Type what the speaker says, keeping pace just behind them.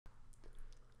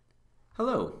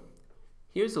Hello.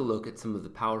 Here's a look at some of the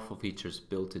powerful features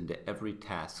built into every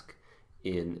task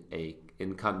in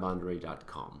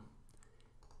Kanbanery.com.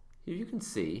 Here you can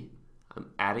see I'm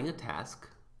adding a task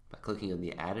by clicking on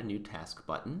the Add a New Task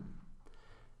button,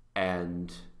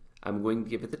 and I'm going to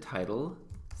give it the title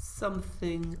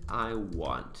Something I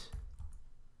Want.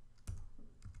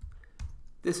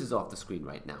 This is off the screen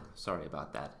right now. Sorry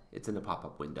about that. It's in a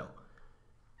pop-up window.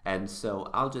 And so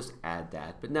I'll just add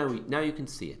that, but now you can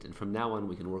see it, and from now on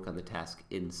we can work on the task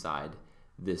inside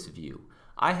this view.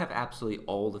 I have absolutely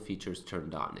all the features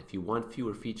turned on. If you want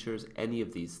fewer features, any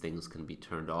of these things can be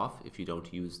turned off if you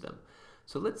don't use them.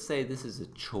 So let's say this is a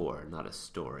chore, not a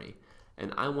story,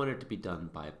 and I want it to be done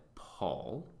by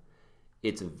Paul.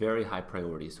 It's a very high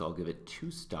priority, so I'll give it 2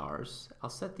 stars.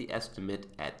 I'll set the estimate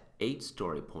at 8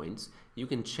 story points. You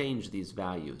can change these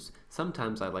values.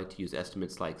 Sometimes I like to use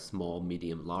estimates like small,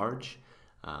 medium, large,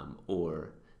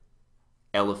 or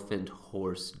elephant,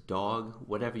 horse, dog,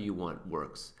 whatever you want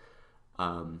works.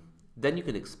 Then you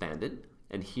can expand it,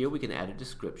 and here we can add a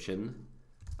description.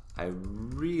 I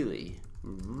really,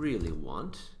 really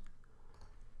want.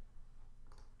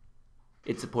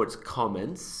 It supports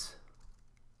comments.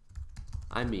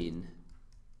 I mean,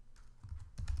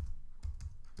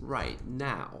 right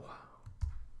now.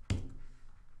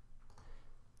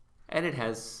 And it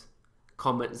has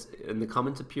comments, and the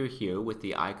comments appear here with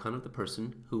the icon of the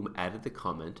person who added the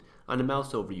comment. On a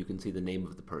mouse over, you can see the name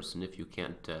of the person if you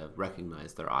can't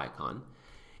recognize their icon.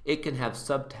 It can have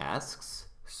subtasks,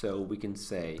 so we can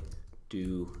say,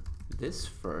 do this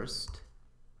first,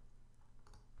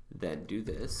 then do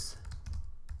this.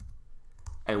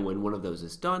 And when one of those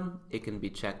is done, it can be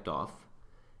checked off,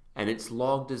 and it's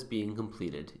logged as being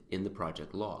completed in the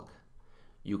project log.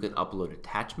 You can upload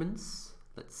attachments.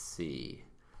 Let's see,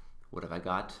 what have I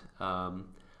got?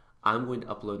 I'm going to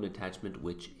upload an attachment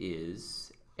which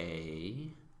is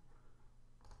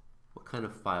what kind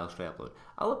of file should I upload?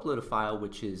 I'll upload a file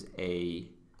which is a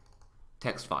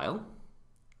text file.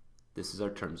 This is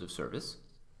our terms of service.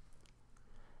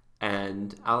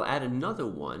 And I'll add another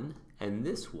one, and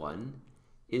this one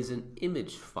is an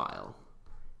image file.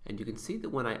 And you can see that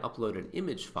when I upload an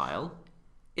image file,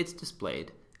 it's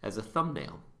displayed as a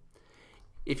thumbnail.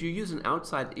 If you use an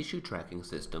outside issue tracking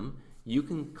system, you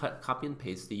can copy and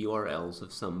paste the URLs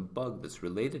of some bug that's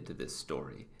related to this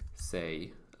story.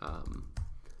 Say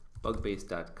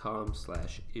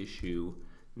bugbase.com/issue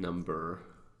number.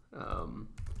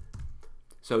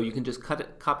 So you can just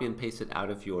copy and paste it out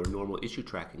of your normal issue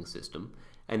tracking system,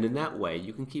 and in that way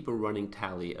you can keep a running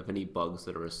tally of any bugs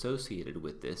that are associated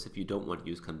with this if you don't want to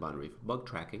use Kanbanery for bug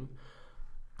tracking,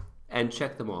 and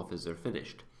check them off as they're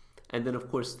finished. And then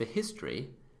of course the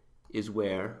history is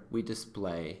where we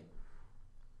display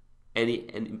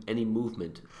any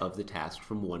movement of the task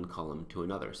from one column to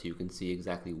another. So you can see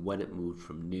exactly when it moved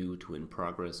from new to in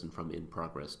progress and from in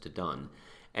progress to done.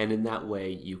 And in that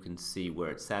way you can see where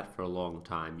it sat for a long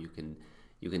time. You can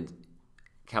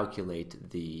calculate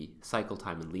the cycle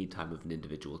time and lead time of an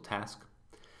individual task.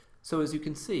 So as you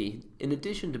can see, in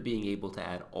addition to being able to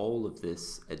add all of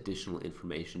this additional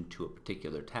information to a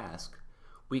particular task,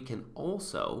 we can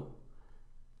also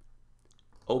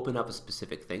open up a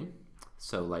specific thing.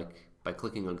 So like by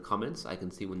clicking on comments, I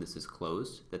can see when this is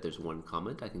closed that there's one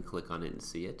comment. I can click on it and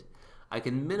see it. I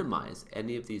can minimize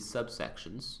any of these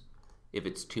subsections if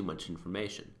it's too much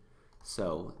information.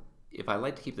 So if I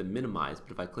like to keep them minimized,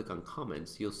 but if I click on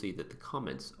comments, you'll see that the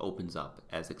comments opens up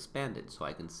as expanded so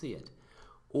I can see it.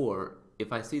 Or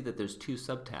if I see that there's 2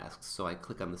 subtasks, so I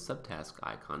click on the subtask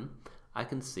icon, I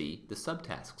can see the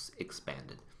subtasks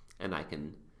expanded, and I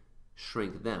can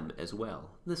shrink them as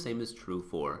well. The same is true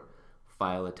for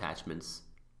file attachments,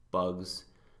 bugs.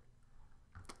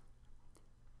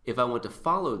 If I want to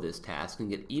follow this task and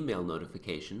get email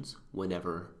notifications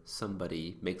whenever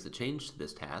somebody makes a change to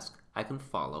this task, I can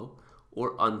follow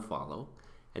or unfollow,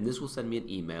 and this will send me an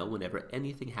email whenever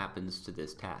anything happens to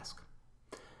this task.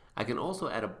 I can also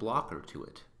add a blocker to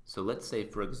it. So let's say,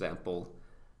 for example,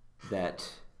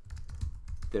 that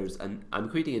I'm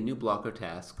creating a new blocker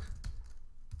task,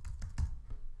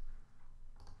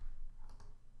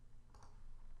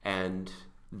 and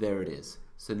there it is.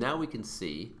 So now we can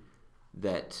see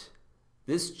that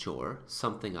this chore,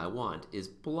 something I want, is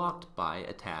blocked by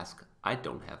a task I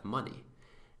don't have money.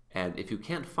 And if you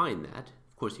can't find that,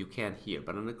 of course you can here,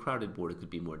 but on a crowded board it could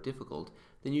be more difficult,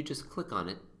 then you just click on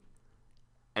it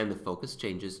and the focus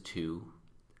changes to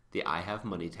the I have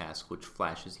money task, which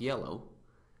flashes yellow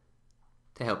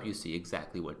to help you see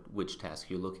exactly which task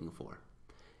you're looking for.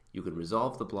 You can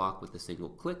resolve the block with a single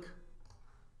click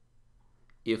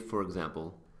if, for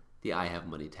example, the I have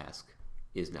money task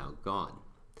is now gone.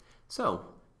 So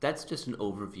that's just an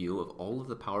overview of all of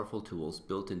the powerful tools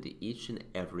built into each and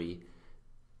every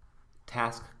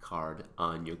task card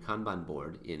on your Kanban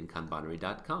board in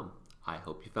kanbanery.com. I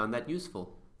hope you found that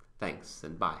useful. Thanks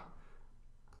and bye.